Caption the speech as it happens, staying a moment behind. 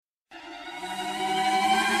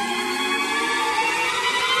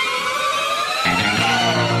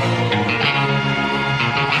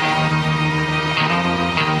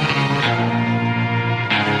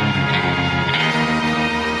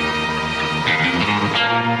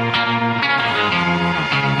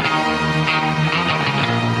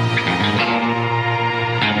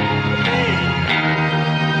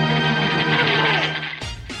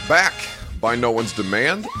by no one's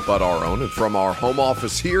demand but our own, and from our home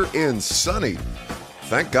office here in sunny,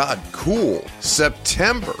 thank God, cool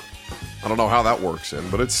September. I don't know how that works in,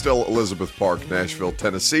 but it's still Elizabeth Park, Nashville,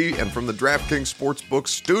 Tennessee, and from the DraftKings Sportsbook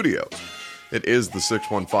Studios. It is the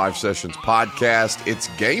 615 Sessions podcast. It's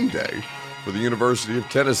game day for the University of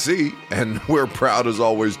Tennessee, and we're proud as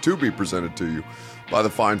always to be presented to you by the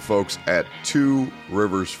fine folks at Two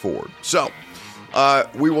Rivers Ford. So,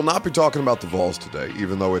 we will not be talking about the Vols today,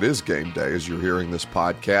 even though it is game day as you're hearing this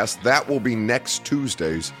podcast. That will be next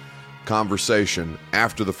Tuesday's conversation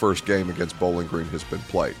after the first game against Bowling Green has been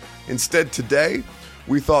played. Instead, today,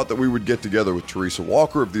 we thought that we would get together with Teresa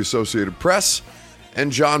Walker of the Associated Press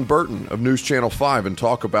and John Burton of News Channel 5 and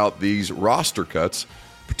talk about these roster cuts,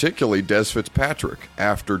 particularly Des Fitzpatrick,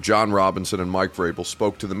 after John Robinson and Mike Vrabel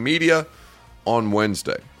spoke to the media on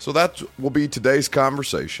Wednesday. So that will be today's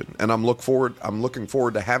conversation, and I'm looking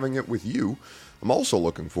forward to having it with you. I'm also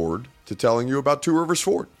looking forward to telling you about Two Rivers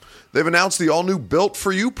Ford. They've announced the all-new Built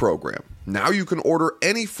For You program. Now you can order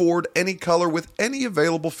any Ford, any color, with any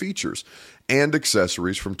available features and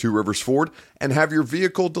accessories from Two Rivers Ford and have your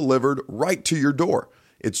vehicle delivered right to your door.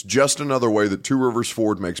 It's just another way that Two Rivers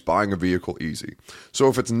Ford makes buying a vehicle easy. So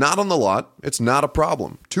if it's not on the lot, it's not a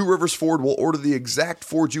problem. Two Rivers Ford will order the exact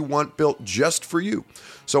Ford you want built just for you.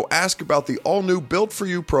 So ask about the all-new Built For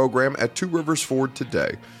You program at Two Rivers Ford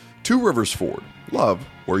today. Two Rivers Ford. Love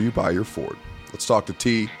where you buy your Ford. Let's talk to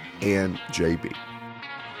T and JB.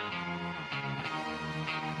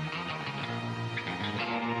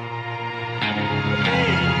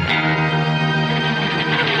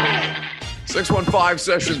 "615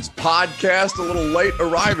 Sessions podcast, a little late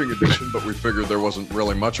arriving edition, but we figured there wasn't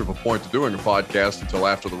really much of a point to doing a podcast until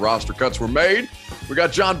after the roster cuts were made. We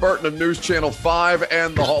got John Burton of News Channel 5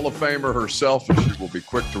 and the Hall of Famer herself, and she will be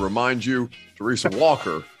quick to remind you, Teresa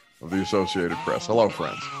Walker of the Associated Press. Hello,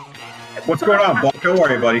 friends. What's going on, Buck? How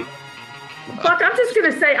are you, buddy? Buck, I'm just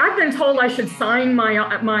going to say, I've been told I should sign my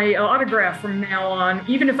autograph from now on,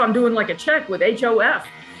 even if I'm doing like a check with HOF,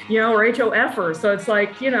 or HOFer. So it's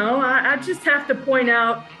like, I just have to point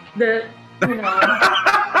out that,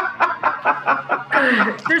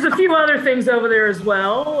 there's a few other things over there as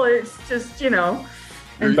well. It's just,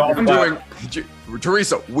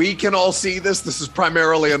 Teresa, we can all see this. This is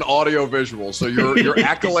primarily an audio visual, so your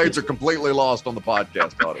accolades are completely lost on the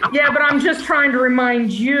podcast audio. Yeah, but I'm just trying to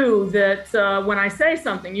remind you that when I say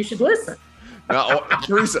something, you should listen. Now,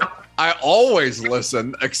 Teresa, I always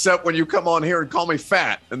listen, except when you come on here and call me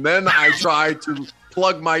fat, and then I try to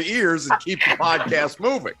plug my ears and keep the podcast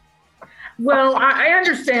moving. Well, I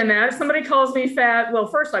understand that. If somebody calls me fat, well,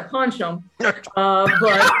 first I punch them, but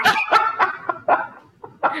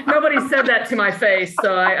nobody said that to my face,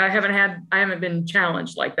 so I haven't been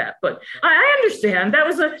challenged like that. But I understand that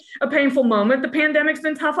was a painful moment. The pandemic's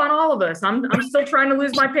been tough on all of us. I'm still trying to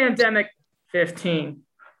lose my pandemic 15.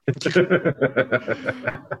 In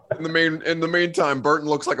the meantime, Burton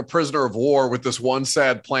looks like a prisoner of war with this one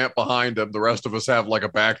sad plant behind him. The rest of us have like a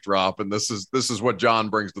backdrop, and this is what John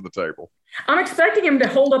brings to the table. I'm expecting him to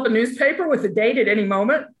hold up a newspaper with a date at any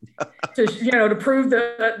moment to prove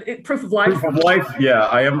the proof of life. Proof of life, yeah.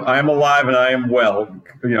 I am alive and I am well.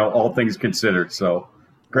 All things considered. So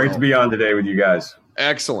great to be on today with you guys.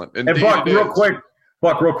 Excellent. Indeed, and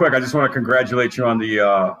Buck, real quick, I just want to congratulate you on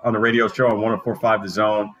the radio show on 104.5 The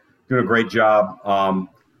Zone. Doing a great job.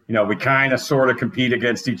 We kind of sort of compete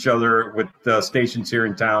against each other with the stations here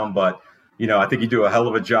in town, but I think you do a hell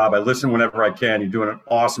of a job. I listen whenever I can. You're doing an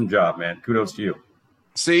awesome job, man. Kudos to you.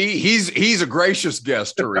 See, he's a gracious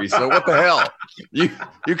guest, Teresa. What the hell?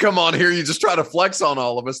 You come on here, you just try to flex on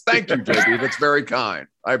all of us. Thank you, JB. That's very kind.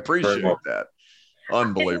 I appreciate that.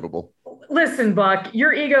 Unbelievable. Listen, Buck,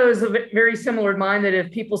 your ego is very similar to mine, that if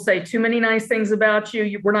people say too many nice things about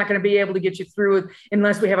you, we're not going to be able to get you through it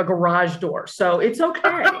unless we have a garage door. So it's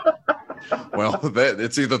okay. Well,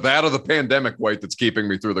 it's either that or the pandemic weight that's keeping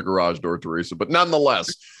me through the garage door, Teresa. But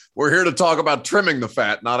nonetheless, we're here to talk about trimming the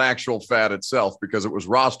fat, not actual fat itself, because it was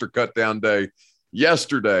roster cut down day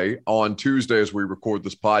yesterday on Tuesday as we record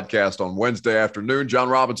this podcast on Wednesday afternoon. John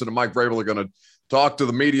Robinson and Mike Vrabel are going to talk to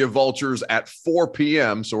the media vultures at 4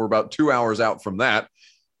 p.m., so we're about 2 hours out from that.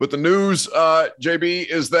 But the news, JB,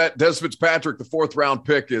 is that Des Fitzpatrick, the fourth-round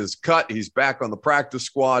pick, is cut. He's back on the practice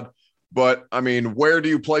squad. But, I mean, where do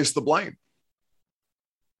you place the blame?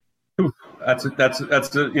 That's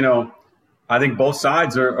I think both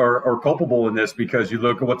sides are culpable in this, because you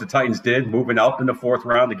look at what the Titans did, moving up in the fourth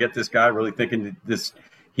round to get this guy, really thinking that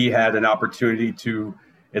he had an opportunity to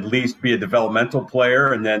at least be a developmental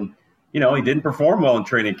player, and then he didn't perform well in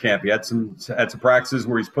training camp. He had some practices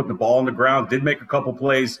where he's putting the ball on the ground, did make a couple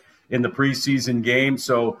plays in the preseason game.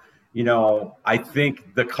 So, I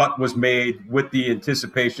think the cut was made with the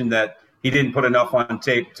anticipation that he didn't put enough on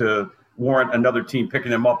tape to warrant another team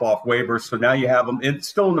picking him up off waivers. So now you have him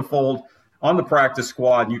still in the fold on the practice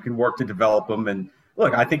squad, and you can work to develop him. And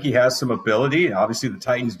look, I think he has some ability. Obviously, the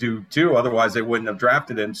Titans do too. Otherwise, they wouldn't have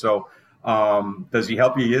drafted him. So does he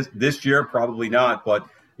help you this year? Probably not. But,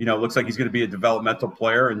 it looks like he's going to be a developmental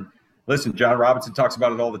player. And listen, John Robinson talks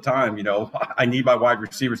about it all the time. I need my wide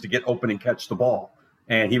receivers to get open and catch the ball.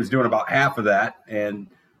 And he was doing about half of that. And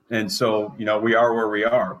so, we are where we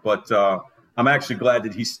are. But I'm actually glad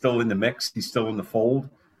that he's still in the mix. He's still in the fold.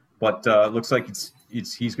 But it looks like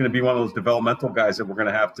he's going to be one of those developmental guys that we're going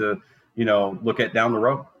to have to, look at down the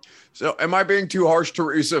road. So am I being too harsh,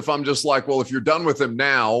 Teresa, if I'm just like, well, if you're done with him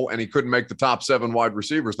now and he couldn't make the top 7 wide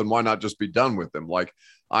receivers, then why not just be done with him? Like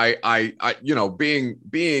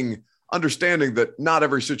being understanding that not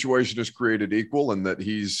every situation is created equal and that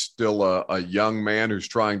he's still a young man who's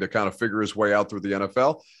trying to kind of figure his way out through the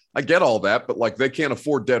NFL. I get all that, but like they can't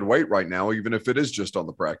afford dead weight right now, even if it is just on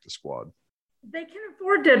the practice squad. They can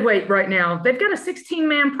afford dead weight right now. They've got a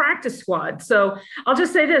 16-man practice squad. So I'll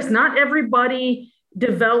just say this, not everybody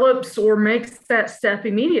develops or makes that step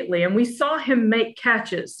immediately. And we saw him make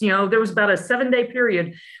catches. There was about a 7-day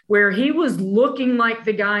period where he was looking like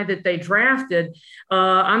the guy that they drafted.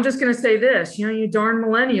 I'm just going to say this, you darn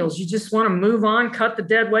millennials, you just want to move on, cut the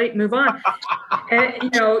dead weight, move on.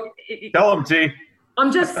 And, tell him, T.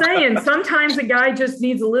 I'm just saying, sometimes a guy just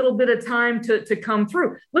needs a little bit of time to come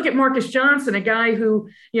through. Look at Marcus Johnson, a guy who,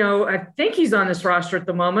 I think he's on this roster at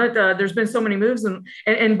the moment. There's been so many moves.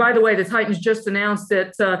 And by the way, the Titans just announced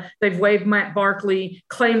that they've waived Matt Barkley,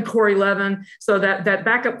 claimed Corey Levin. So that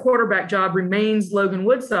backup quarterback job remains Logan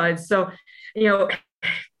Woodside. So,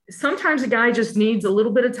 sometimes a guy just needs a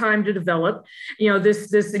little bit of time to develop. I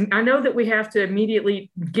know that we have to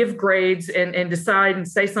immediately give grades and decide and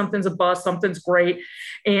say something's a bust, something's great.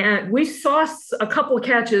 And we saw a couple of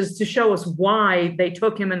catches to show us why they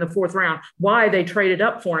took him in the 4th round, why they traded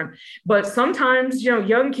up for him. But sometimes,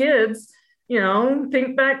 young kids,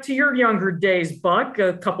 think back to your younger days, Buck,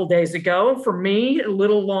 a couple days ago. For me, a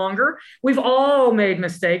little longer. We've all made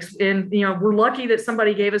mistakes. And, we're lucky that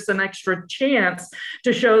somebody gave us an extra chance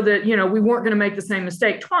to show that, we weren't going to make the same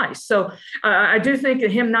mistake twice. So I do think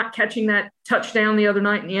that him not catching that touchdown the other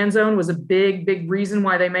night in the end zone was a big, big reason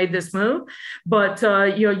why they made this move. But,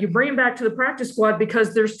 you bring him back to the practice squad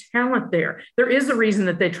because there's talent there. There is a reason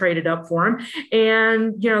that they traded up for him.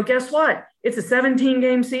 And, guess what? It's a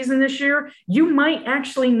 17-game season this year. You might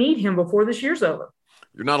actually need him before this year's over.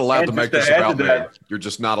 You're not allowed to make this about me. You're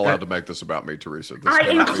just not allowed to make this about me, Teresa. I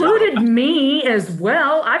included me as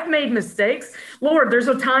well. I've made mistakes. Lord, there's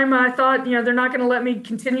a time I thought, they're not going to let me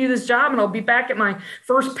continue this job and I'll be back at my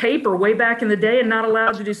first paper way back in the day and not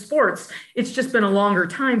allowed to do sports. It's just been a longer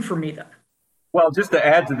time for me, though. Well, just to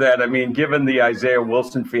add to that, given the Isaiah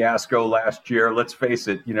Wilson fiasco last year, let's face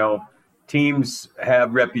it, teams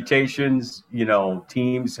have reputations,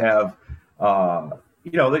 teams have,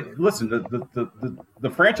 listen, the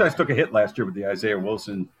franchise took a hit last year with the Isaiah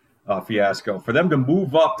Wilson fiasco. For them to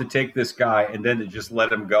move up to take this guy and then to just let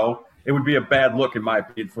him go, it would be a bad look, in my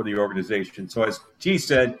opinion, for the organization. So as T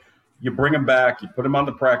said, you bring him back, you put him on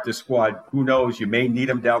the practice squad. Who knows? You may need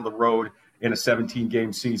him down the road in a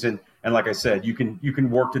 17-game season. And like I said, you can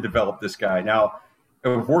work to develop this guy. Now,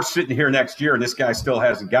 if we're sitting here next year and this guy still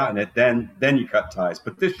hasn't gotten it, then you cut ties.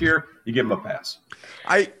 But this year, you give him a pass.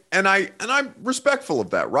 I'm respectful of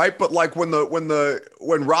that, right? But like when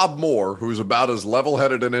Rob Moore, who's about as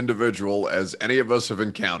level-headed an individual as any of us have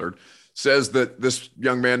encountered, says that this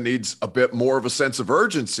young man needs a bit more of a sense of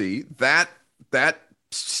urgency, that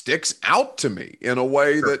sticks out to me in a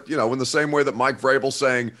way that, in the same way that Mike Vrabel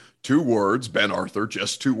saying 2 words, Ben Arthur,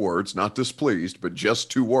 just 2 words, not displeased, but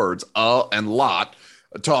just 2 words, and lot,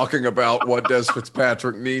 talking about what Des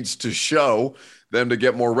Fitzpatrick needs to show them to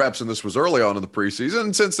get more reps. And this was early on in the preseason.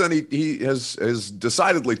 And since then, he has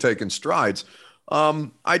decidedly taken strides.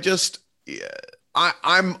 I'm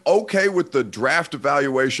okay with the draft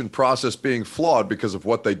evaluation process being flawed because of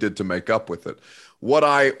what they did to make up with it. What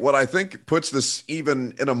I think puts this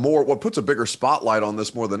even in what puts a bigger spotlight on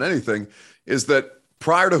this more than anything is that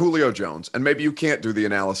prior to Julio Jones, and maybe you can't do the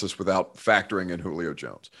analysis without factoring in Julio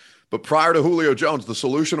Jones, but prior to Julio Jones, the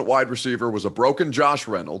solution at wide receiver was a broken Josh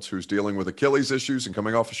Reynolds, who's dealing with Achilles issues and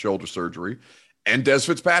coming off a shoulder surgery, and Des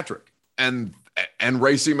Fitzpatrick and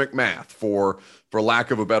Racey McMath for lack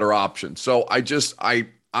of a better option. So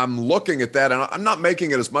I'm looking at that, and I'm not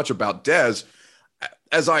making it as much about Des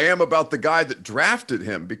as I am about the guy that drafted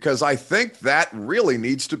him, because I think that really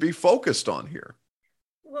needs to be focused on here.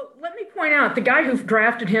 Well, let me point out the guy who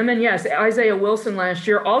drafted him, and yes, Isaiah Wilson last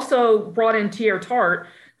year, also brought in Tier Tart,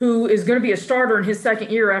 who is going to be a starter in his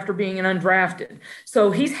second year after being an undrafted.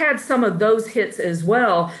 So he's had some of those hits as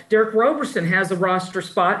well. Derek Roberson has a roster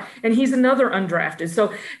spot, and he's another undrafted.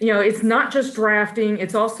 So, it's not just drafting,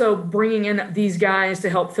 it's also bringing in these guys to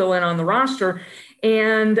help fill in on the roster.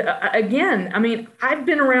 And again, I mean, I've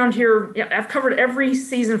been around here. I've covered every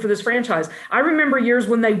season for this franchise. I remember years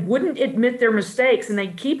when they wouldn't admit their mistakes and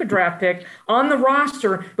they'd keep a draft pick on the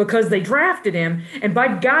roster because they drafted him. And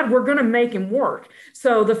by God, we're going to make him work.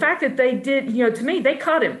 So the fact that they did, to me, they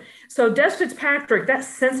cut him. So Des Fitzpatrick, that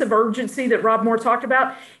sense of urgency that Rob Moore talked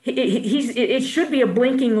about, it should be a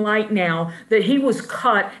blinking light now that he was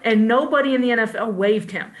cut and nobody in the NFL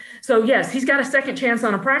waived him. So yes, he's got a second chance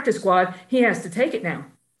on a practice squad. He has to take it now.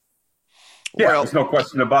 Yeah, there's no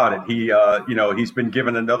question about it. He's been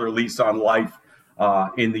given another lease on life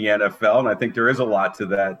in the NFL, and I think there is a lot to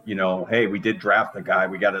that. Hey, we did draft the guy.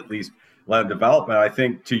 We got to at least let him develop. And I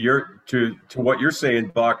think to what you're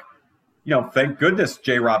saying, Buck, thank goodness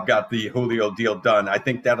J-Rob got the Julio deal done. I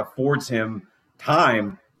think that affords him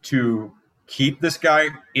time to keep this guy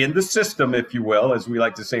in the system, if you will, as we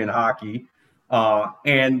like to say in hockey.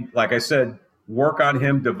 And like I said, work on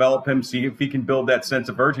him, develop him, see if he can build that sense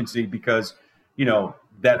of urgency because,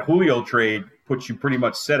 that Julio trade puts you pretty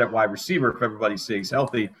much set at wide receiver if everybody stays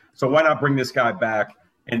healthy. So why not bring this guy back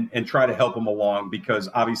and try to help him along? Because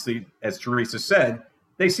obviously, as Teresa said,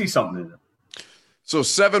 they see something in him. So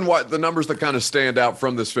 7, the numbers that kind of stand out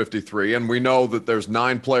from this 53, and we know that there's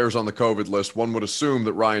 9 players on the COVID list. One would assume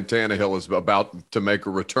that Ryan Tannehill is about to make a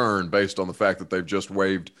return based on the fact that they've just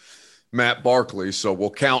waived Matt Barkley. So we'll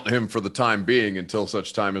count him for the time being until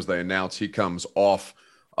such time as they announce he comes off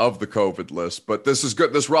of the COVID list. But this is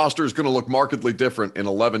good. This roster is going to look markedly different in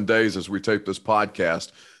 11 days as we tape this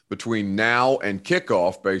podcast between now and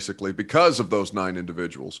kickoff, basically, because of those 9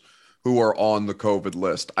 individuals who are on the COVID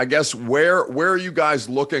list. I guess where are you guys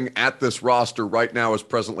looking at this roster right now as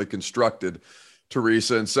presently constructed,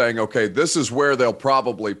 Teresa, and saying, okay, this is where they'll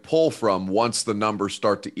probably pull from once the numbers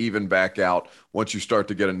start to even back out, once you start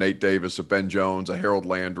to get a Nate Davis, a Ben Jones, a Harold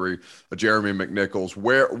Landry, a Jeremy McNichols,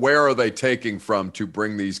 where are they taking from to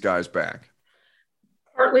bring these guys back?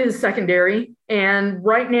 Partly the secondary. And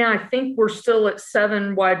right now, I think we're still at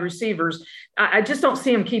 7 wide receivers. I just don't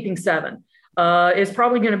see them keeping 7. It's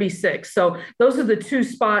probably going to be 6. So those are the 2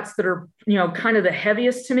 spots that are, kind of the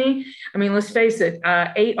heaviest to me. I mean, let's face it,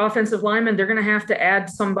 8 offensive linemen, they're going to have to add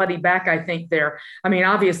somebody back, I think, there. I mean,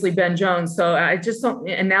 obviously Ben Jones. So I just don't,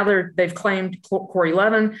 and now they've claimed Corey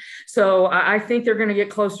Levin. So I think they're going to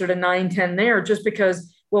get closer to 9-10 there just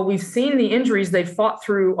because, well, we've seen the injuries they've fought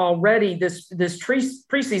through already this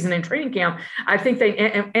preseason and training camp. I think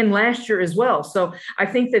and last year as well. So I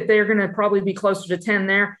think that they're going to probably be closer to 10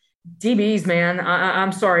 there. DBs, man,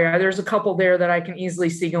 I'm sorry. There's a couple there that I can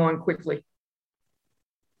easily see going quickly.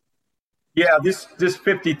 Yeah, this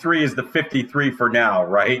 53 is the 53 for now,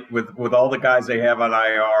 right? With all the guys they have on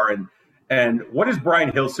IR. And what is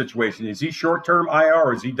Brian Hill's situation? Is he short-term IR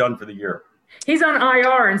or is he done for the year? He's on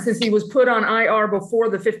IR, and since he was put on IR before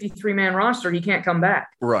the 53-man roster, he can't come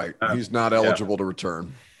back. Right. He's not eligible to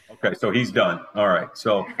return. Okay, so he's done. All right.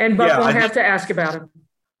 So and Buck won't have to ask about him.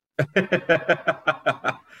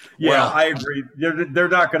 I agree. They're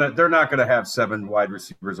not gonna have 7 wide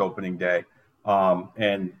receivers opening day,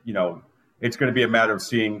 and it's going to be a matter of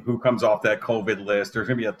seeing who comes off that COVID list. There's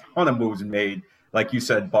going to be a ton of moves made, like you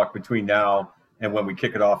said, Buck, between now and when we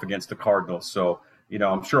kick it off against the Cardinals. So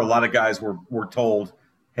I'm sure a lot of guys were told,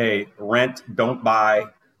 hey, rent, don't buy.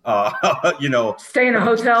 Stay in a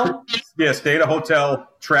hotel. Yeah, stay in a hotel.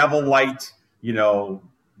 Travel light.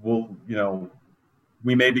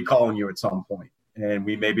 We may be calling you at some point, and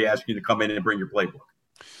we may be asking you to come in and bring your playbook.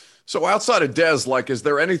 So outside of Dez, is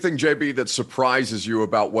there anything, JB, that surprises you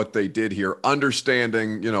about what they did here?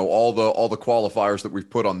 Understanding, all the qualifiers that we've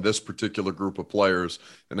put on this particular group of players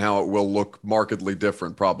and how it will look markedly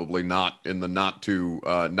different, probably not in the not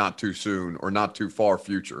too soon or not too far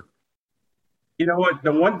future. You know what?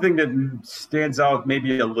 The one thing that stands out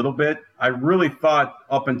maybe a little bit, I really thought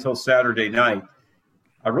up until Saturday night,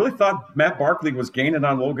 I really thought Matt Barkley was gaining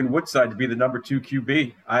on Logan Woodside to be the number 2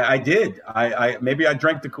 QB. I did. Maybe I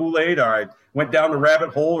drank the Kool-Aid or I went down the rabbit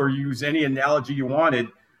hole or use any analogy you wanted.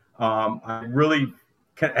 I really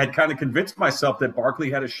had kind of convinced myself that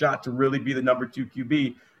Barkley had a shot to really be the number 2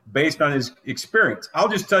 QB based on his experience. I'll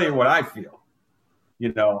just tell you what I feel,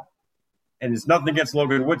 and it's nothing against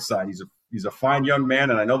Logan Woodside. He's a fine young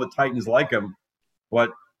man, and I know the Titans like him,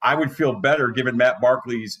 but I would feel better given Matt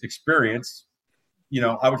Barkley's experience.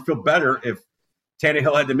 I would feel better if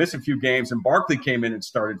Tannehill had to miss a few games, and Barkley came in and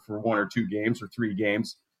started for 1 or 2 games or 3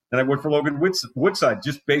 games. Then I went for Logan Woodside,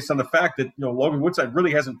 just based on the fact that Logan Woodside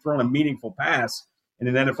really hasn't thrown a meaningful pass in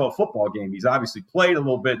an NFL football game. He's obviously played a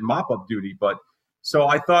little bit in mop-up duty, but so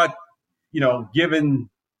I thought, given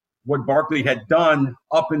what Barkley had done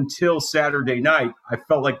up until Saturday night, I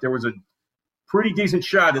felt like there was a pretty decent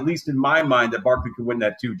shot, at least in my mind, that Barkley could win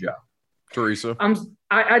that 2 job. Teresa?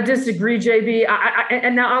 I disagree, JB.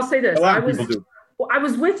 And now I'll say this. A lot of people do. I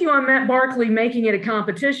was with you on Matt Barkley making it a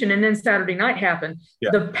competition, and then Saturday night happened.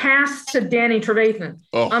 Yeah. The pass to Danny Trevathan.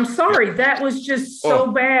 Oh, I'm sorry. Yeah. That was just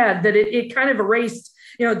so bad that it kind of erased,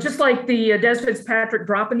 just like the Des Fitzpatrick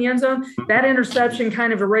drop in the end zone, that interception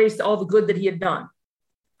kind of erased all the good that he had done.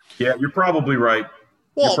 Yeah, you're probably right.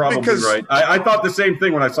 Well, you're probably right. I thought the same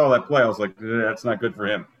thing when I saw that play. I was like, that's not good for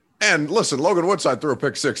him. And listen, Logan Woodside threw a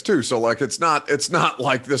pick 6 too, so it's not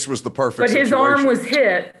like this was the perfect situation. But his arm was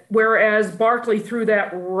hit, whereas Barkley threw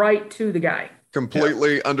that right to the guy.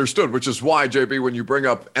 Completely understood, which is why, JB, when you bring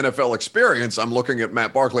up NFL experience, I'm looking at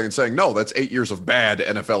Matt Barkley and saying, no, that's 8 years of bad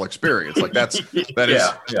NFL experience.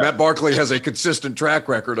 Matt Barkley has a consistent track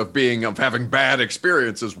record of having bad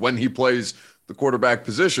experiences when he plays the quarterback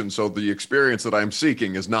position. So the experience that I'm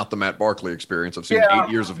seeking is not the Matt Barkley experience. I've seen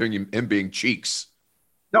 8 years of him being cheeks.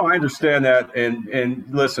 No, I understand that. And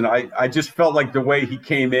listen, I just felt like the way he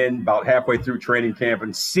came in about halfway through training camp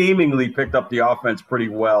and seemingly picked up the offense pretty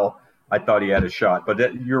well, I thought he had a shot.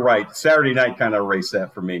 But you're right. Saturday night kind of erased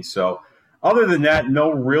that for me. So other than that,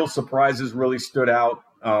 no real surprises really stood out.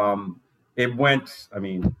 It went,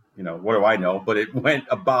 what do I know? But it went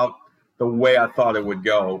about the way I thought it would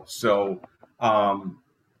go. So, and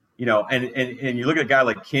you look at a guy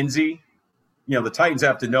like Kinsey, the Titans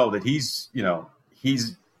have to know that he's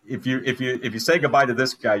if you say goodbye to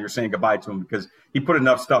this guy, you're saying goodbye to him because he put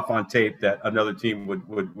enough stuff on tape that another team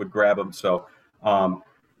would grab him. So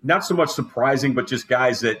not so much surprising, but just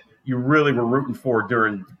guys that you really were rooting for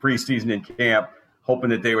during preseason and camp, hoping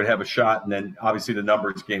that they would have a shot. And then obviously the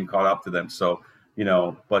numbers game caught up to them. So,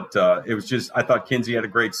 but it was just, I thought Kinsey had a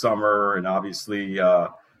great summer, and obviously the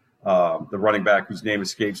running back whose name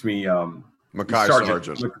escapes me,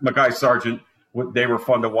 Mekhi Sargent. They were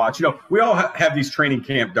fun to watch. We all have these training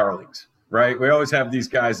camp darlings, right? We always have these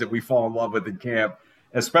guys that we fall in love with in camp,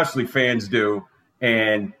 especially fans do.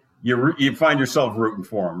 And you find yourself rooting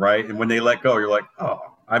for them, right? And when they let go, you're like, oh.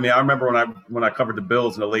 I remember when I covered the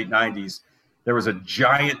Bills in the late 90s, there was a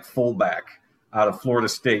giant fullback out of Florida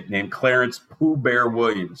State named Clarence Pooh Bear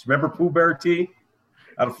Williams. Remember Pooh Bear T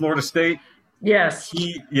out of Florida State? Yes.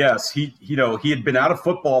 He had been out of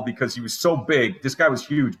football because he was so big. This guy was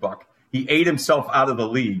huge, Buck. He ate himself out of the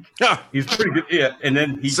league. He's pretty good. Yeah. And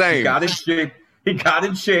then he got in shape. He got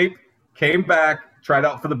in shape, came back, tried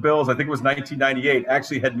out for the Bills. I think it was 1998.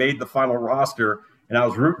 Actually had made the final roster. And I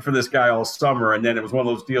was rooting for this guy all summer. And then it was one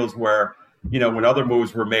of those deals where, when other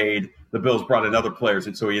moves were made, the Bills brought in other players.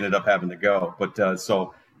 And so he ended up having to go. But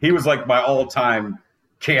so he was like my all-time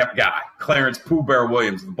camp guy, Clarence Pooh Bear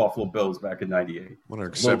Williams of the Buffalo Bills back in 98. What an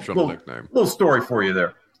exceptional nickname. Little story for you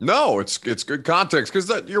there. No, it's good context because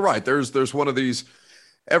you're right. There's one of these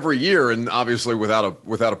every year, and obviously without a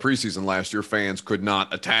preseason last year, fans could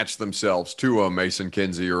not attach themselves to a Mason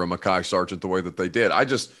Kinsey or a Mekhi Sargent the way that they did.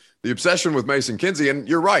 The obsession with Mason Kinsey, and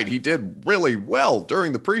you're right, he did really well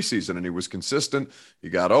during the preseason, and he was consistent. He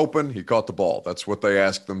got open, he caught the ball. That's what they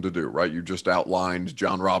asked them to do, right? You just outlined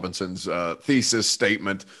John Robinson's thesis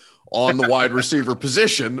statement on the wide receiver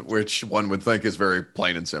position, which one would think is very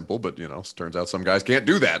plain and simple, but it turns out some guys can't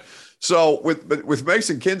do that. So with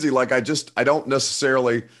Mason Kinsey, I don't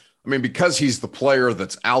necessarily, because he's the player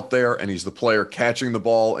that's out there and he's the player catching the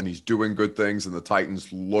ball and he's doing good things and the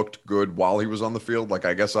Titans looked good while he was on the field.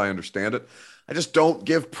 I guess I understand it. I just don't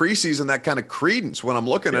give preseason that kind of credence when I'm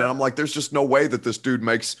looking at it. I'm like, there's just no way that this dude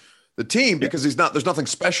makes the team because there's nothing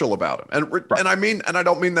special about him. And I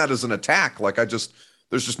don't mean that as an attack.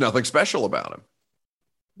 There's just nothing special about him.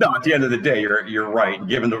 No, at the end of the day, you're right.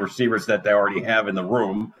 Given the receivers that they already have in the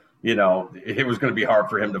room, it was going to be hard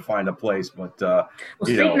for him to find a place. But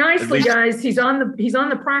speak nicely, guys. He's on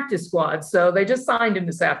the practice squad, so they just signed him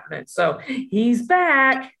this afternoon. So he's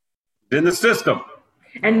back in the system,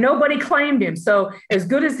 and nobody claimed him. So as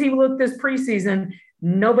good as he looked this preseason,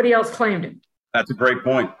 nobody else claimed him. That's a great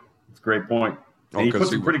point. It's a great point. And he put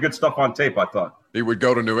some pretty good stuff on tape, I thought. He would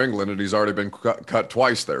go to New England, and he's already been cut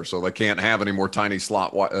twice there, so they can't have any more tiny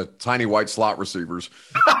white slot receivers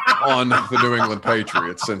on the New England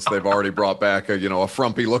Patriots since they've already brought back a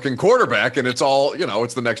frumpy-looking quarterback, and it's all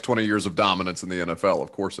it's the next 20 years of dominance in the NFL.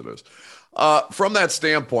 Of course it is. From that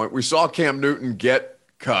standpoint, we saw Cam Newton get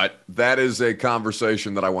cut. That is a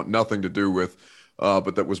conversation that I want nothing to do with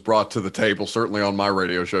but that was brought to the table, certainly on my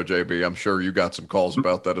radio show, JB. I'm sure you got some calls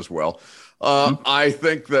about that as well. I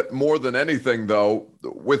think that more than anything, though,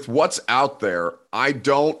 with what's out there,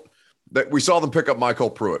 that we saw them pick up Michael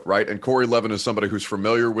Pruitt, right? And Corey Levin is somebody who's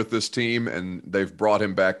familiar with this team, and they've brought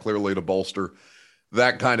him back clearly to bolster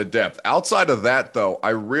that kind of depth. Outside of that, though, I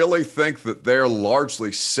really think that they're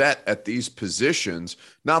largely set at these positions.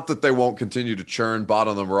 Not that they won't continue to churn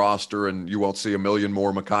bottom of the roster and you won't see a million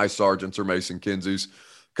more Mekhi Sargents or Mason Kinseys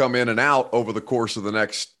come in and out over the course of the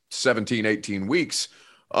next 17, 18 weeks.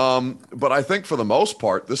 But I think for the most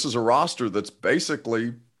part, this is a roster that's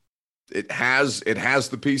basically it has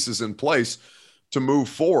the pieces in place to move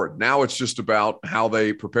forward. Now it's just about how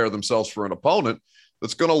they prepare themselves for an opponent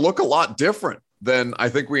that's going to look a lot different than I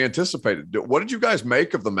think we anticipated. What did you guys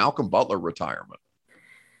make of the Malcolm Butler retirement?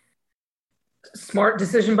 Smart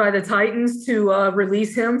decision by the Titans to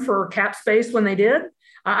release him for cap space when they did.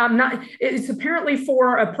 It's apparently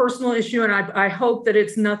for a personal issue, and I hope that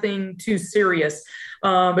it's nothing too serious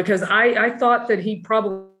because I thought that he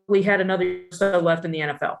probably had another year or so left in the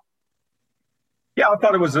NFL. Yeah, I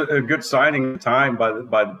thought it was a good signing time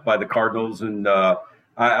by the Cardinals, and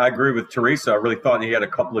I agree with Teresa. I really thought he had a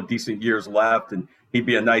couple of decent years left, and he'd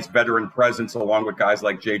be a nice veteran presence along with guys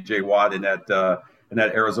like J.J. Watt in that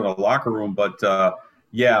Arizona locker room. But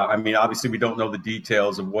yeah, I mean, obviously we don't know the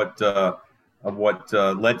details of what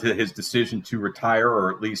led to his decision to retire,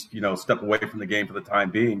 or at least step away from the game for the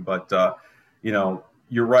time being. But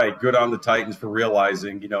you're right. Good on the Titans for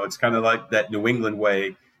realizing it's kind of like that New England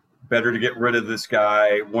way. Better to get rid of this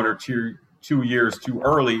guy 1 or 2 years too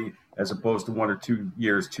early as opposed to 1 or 2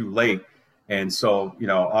 years too late. And so, I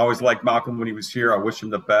always liked Malcolm when he was here. I wish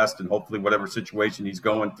him the best, and hopefully whatever situation he's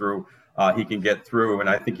going through, he can get through. And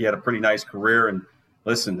I think he had a pretty nice career. And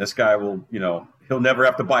listen, this guy will, he'll never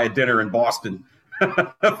have to buy a dinner in Boston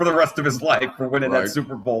for the rest of his life for winning that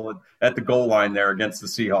Super Bowl at the goal line there against the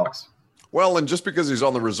Seahawks. Well, and just because he's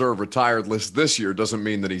on the reserve retired list this year doesn't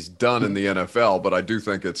mean that he's done in the NFL. But I do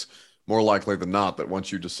think it's more likely than not that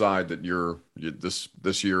once you decide that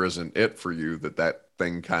this year isn't it for you, that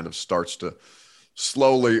thing kind of starts to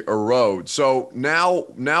slowly erode. So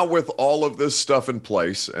now with all of this stuff in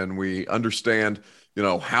place, and we understand,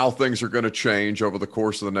 how things are going to change over the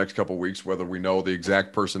course of the next couple of weeks, whether we know the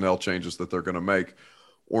exact personnel changes that they're going to make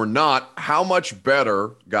or not, how much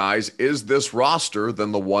better, guys, is this roster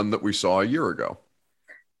than the one that we saw a year ago?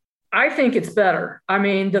 I think it's better. I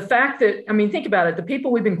mean, think about it. The people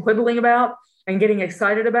we've been quibbling about and getting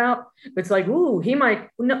excited about, it's like, ooh, he might.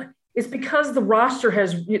 No, it's because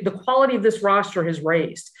the quality of this roster has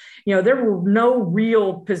raised. There were no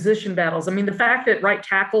real position battles. I mean, the fact that right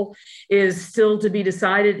tackle is still to be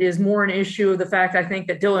decided is more an issue of the fact, I think,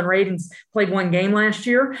 that Dylan Radins played 1 game last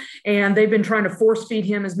year, and they've been trying to force feed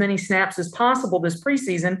him as many snaps as possible this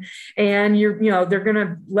preseason. And they're going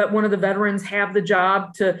to let one of the veterans have the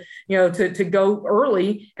job to go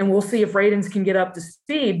early, and we'll see if Radins can get up to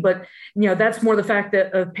speed. But, that's more the fact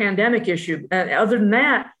that a pandemic issue. Other than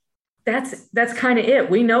that, that's kind of it.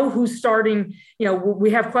 We know who's starting. We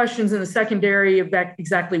have questions in the secondary about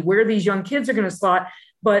exactly where these young kids are going to slot.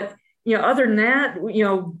 But, other than that,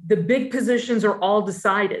 the big positions are all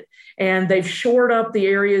decided, and they've shored up the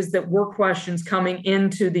areas that were questions coming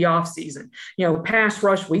into the offseason. Pass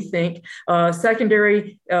rush, we think.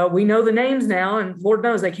 Secondary, we know the names now, and Lord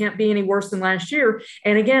knows they can't be any worse than last year.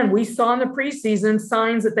 And again, we saw in the preseason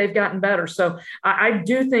signs that they've gotten better. So I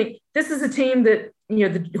do think this is a team that,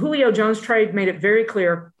 the Julio Jones trade made it very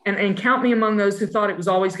clear, and count me among those who thought it was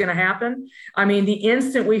always going to happen. I mean, the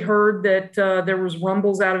instant we heard that there was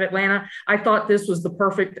rumbles out of Atlanta, I thought this was the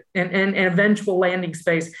perfect and eventual landing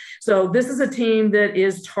space. So this is a team that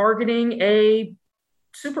is targeting a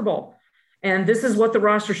Super Bowl, and this is what the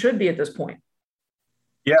roster should be at this point.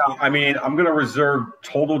 Yeah, I mean, I'm going to reserve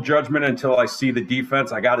total judgment until I see the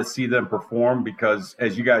defense. I got to see them perform because,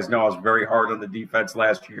 as you guys know, I was very hard on the defense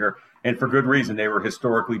last year. And for good reason. They were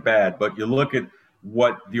historically bad. But you look at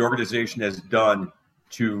what the organization has done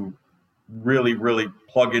to really, really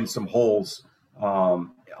plug in some holes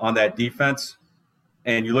on that defense,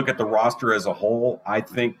 and you look at the roster as a whole, I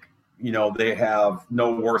think, they have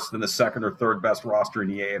no worse than the second or third best roster in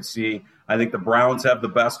the AFC. I think the Browns have the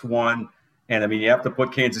best one. And, I mean, you have to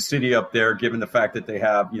put Kansas City up there, given the fact that they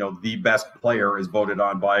have, the best player is voted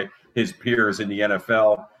on by his peers in the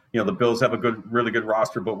NFL. The Bills have a really good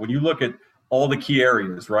roster. But when you look at all the key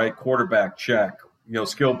areas, right, quarterback, check,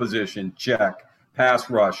 skill position, check, pass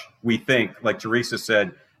rush, we think, like Teresa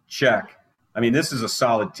said, check. I mean, this is a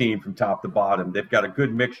solid team from top to bottom. They've got a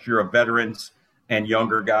good mixture of veterans and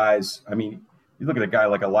younger guys. I mean, you look at a guy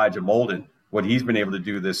like Elijah Molden, what he's been able to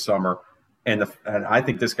do this summer. And I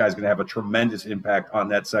think this guy's going to have a tremendous impact on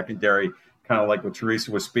that secondary, kind of like what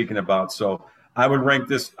Teresa was speaking about. So I would rank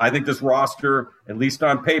this. I think this roster, at least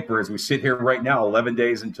on paper, as we sit here right now, 11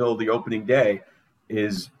 days until the opening day,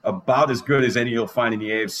 is about as good as any you'll find in the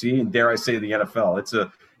AFC and, dare I say, the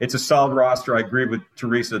NFL. It's a solid roster. I agree with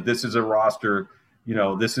Teresa. This is a roster.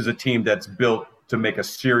 This is a team that's built to make a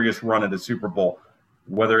serious run at the Super Bowl.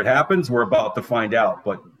 Whether it happens, we're about to find out.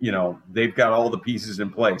 But they've got all the pieces in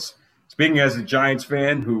place. Speaking as a Giants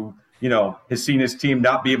fan who, has seen his team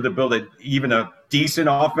not be able to build even a decent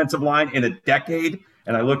offensive line in a decade,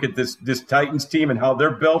 and I look at this Titans team and how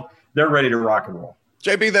they're built, they're ready to rock and roll.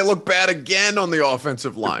 JB, they look bad again on the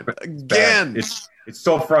offensive line. Again. It's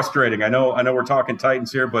so frustrating. I know we're talking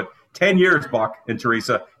Titans here, but 10 years, Buck and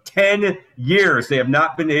Teresa, 10 years they have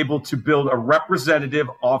not been able to build a representative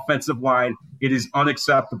offensive line. It is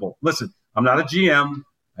unacceptable. Listen, I'm not a GM.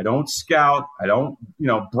 I don't scout. I don't,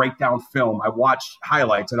 break down film. I watch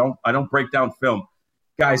highlights. I don't break down film.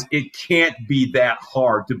 Guys, it can't be that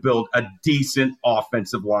hard to build a decent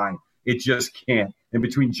offensive line. It just can't. And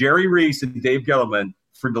between Jerry Reese and Dave Gettleman,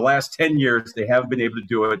 for the last 10 years, they haven't been able to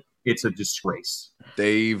do it. It's a disgrace.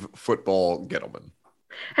 Dave Football Gettleman.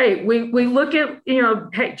 Hey, we look at,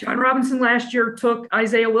 John Robinson last year took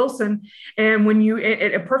Isaiah Wilson. And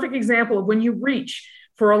a perfect example of when you reach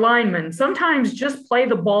for a lineman, sometimes just play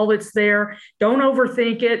the ball that's there. Don't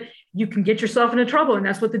overthink it. You can get yourself into trouble. And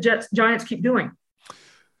that's what the Giants keep doing.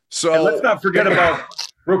 So and let's not forget about,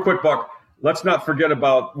 real quick, Buck, let's not forget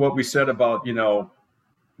about what we said about,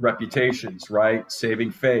 reputations, right? Saving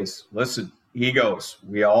face. Listen, egos.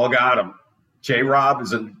 We all got them. J-Rob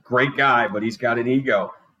is a great guy, but he's got an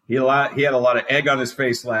ego. He had a lot of egg on his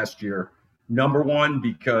face last year. Number one,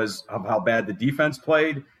 because of how bad the defense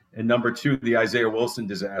played. And number two, the Isaiah Wilson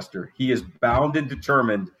disaster. He is bound and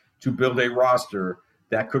determined to build a roster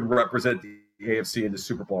that could represent the AFC in the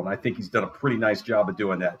Super Bowl. And I think he's done a pretty nice job of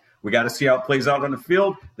doing that. We got to see how it plays out on the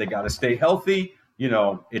field. They got to stay healthy.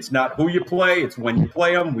 It's not who you play, it's when you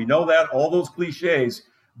play them. We know that, all those cliches.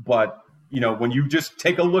 But, when you just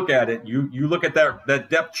take a look at it, you look at that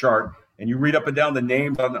depth chart and you read up and down the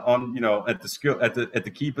names on at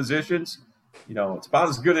the key positions, it's about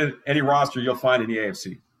as good as any roster you'll find in the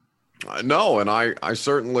AFC. No, and I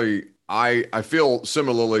certainly I feel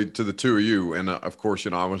similarly to the two of you. And of course,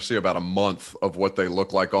 I want to see about a month of what they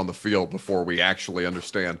look like on the field before we actually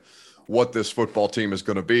understand what this football team is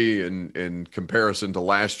going to be in comparison to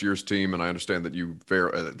last year's team. And I understand that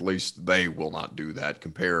at least they will not do that,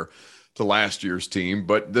 compare to last year's team.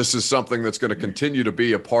 But this is something that's going to continue to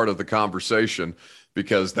be a part of the conversation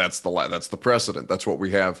because that's the precedent. That's what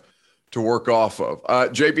we have to work off of.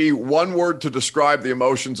 JB, one word to describe the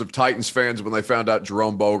emotions of Titans fans when they found out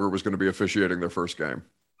Jerome Boger was going to be officiating their first game.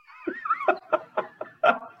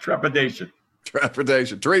 Trepidation.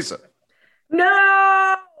 Teresa.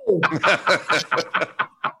 No!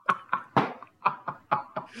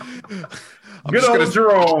 Good old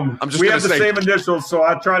Jerome. We have the same initials, so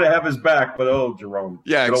I try to have his back, but Jerome.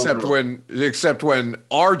 Yeah, except when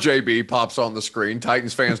RJB pops on the screen,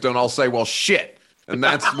 Titans fans don't all say, well, shit. And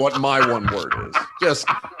that's what my one word is. Just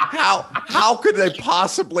how could they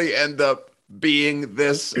possibly end up being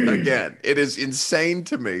this again? It is insane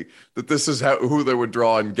to me that this is who they would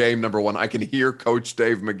draw in game number one. I can hear Coach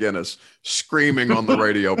Dave McGinnis screaming on the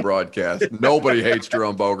radio broadcast. Nobody hates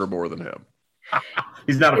Jerome Boger more than him.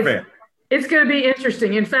 He's not a fan. It's going to be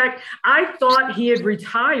interesting. In fact, I thought he had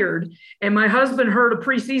retired, and my husband heard a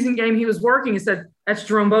preseason game he was working and said, that's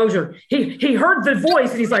Jerome Boger. He heard the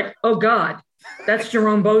voice, and he's like, oh, God, that's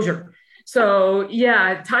Jerome Boger. So,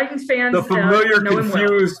 yeah, Titans fans. The familiar,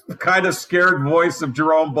 confused, kind of scared voice of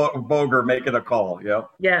Jerome Boger making a call.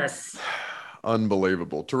 Yep. Yes.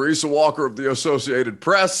 Unbelievable. Teresa Walker of the Associated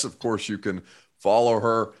Press. Of course, you can follow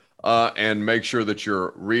her and make sure that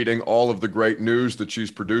you're reading all of the great news that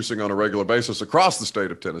she's producing on a regular basis across the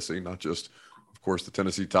state of Tennessee, not just, of course, the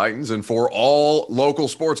Tennessee Titans. And for all local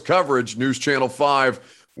sports coverage, News Channel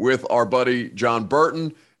 5 with our buddy John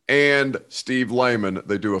Burton and Steve Lehman.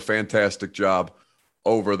 They do a fantastic job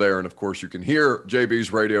over there. And, of course, you can hear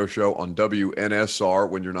JB's radio show on WNSR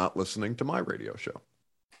when you're not listening to my radio show.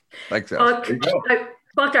 Thanks, Alex.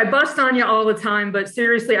 Buck, I bust on you all the time, but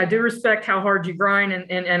seriously, I do respect how hard you grind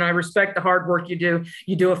and I respect the hard work you do.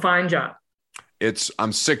 You do a fine job.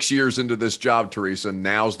 I'm 6 years into this job, Teresa.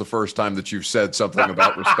 Now's the first time that you've said something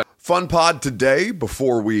about respect. Fun pod today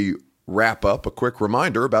before we wrap up, a quick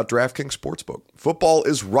reminder about DraftKings Sportsbook. Football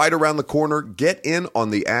is right around the corner. Get in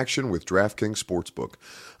on the action with DraftKings Sportsbook,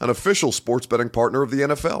 an official sports betting partner of the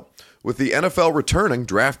NFL. With the NFL returning,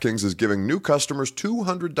 DraftKings is giving new customers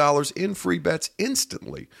 $200 in free bets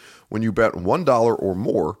instantly when you bet $1 or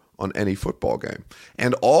more on any football game.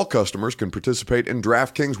 And all customers can participate in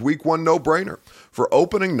DraftKings Week 1 no-brainer. For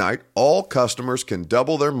opening night, all customers can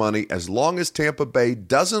double their money as long as Tampa Bay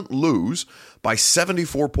doesn't lose by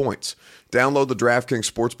 74 points. Download the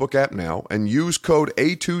DraftKings Sportsbook app now and use code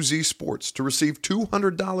A2ZSports to receive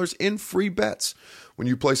 $200 in free bets when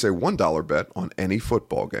you place a $1 bet on any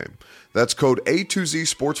football game. That's code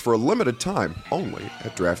A2ZSports for a limited time only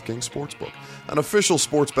at DraftKings Sportsbook, an official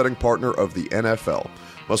sports betting partner of the NFL.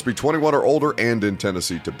 Must be 21 or older and in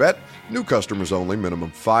Tennessee to bet. New customers only.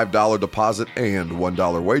 Minimum $5 deposit and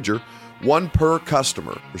 $1 wager. One per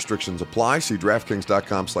customer. Restrictions apply. See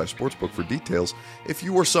DraftKings.com/sportsbook for details. If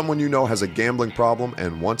you or someone you know has a gambling problem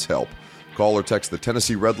and wants help, call or text the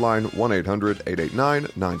Tennessee Red Line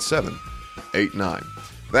 1-800-889-9789.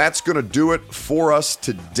 That's going to do it for us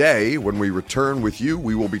today. When we return with you,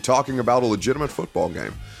 we will be talking about a legitimate football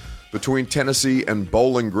game between Tennessee and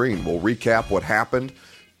Bowling Green. We'll recap what happened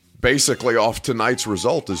basically off tonight's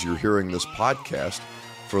result as you're hearing this podcast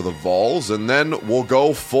for the Vols, and then we'll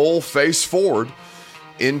go full face forward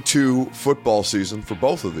into football season for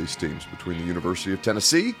both of these teams between the University of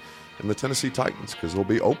Tennessee and the Tennessee Titans, because it'll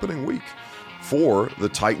be opening week for the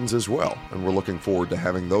Titans as well, and we're looking forward to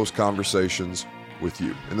having those conversations with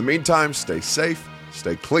you. In the meantime, stay safe,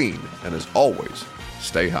 stay clean, and as always,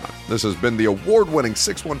 stay hot. This has been the award-winning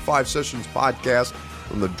 615 Sessions podcast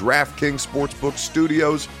from the DraftKings Sportsbook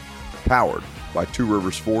Studios, powered by Two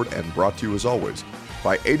Rivers Ford and brought to you as always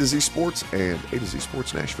by A to Z Sports and A to Z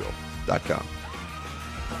Sports Nashville.com.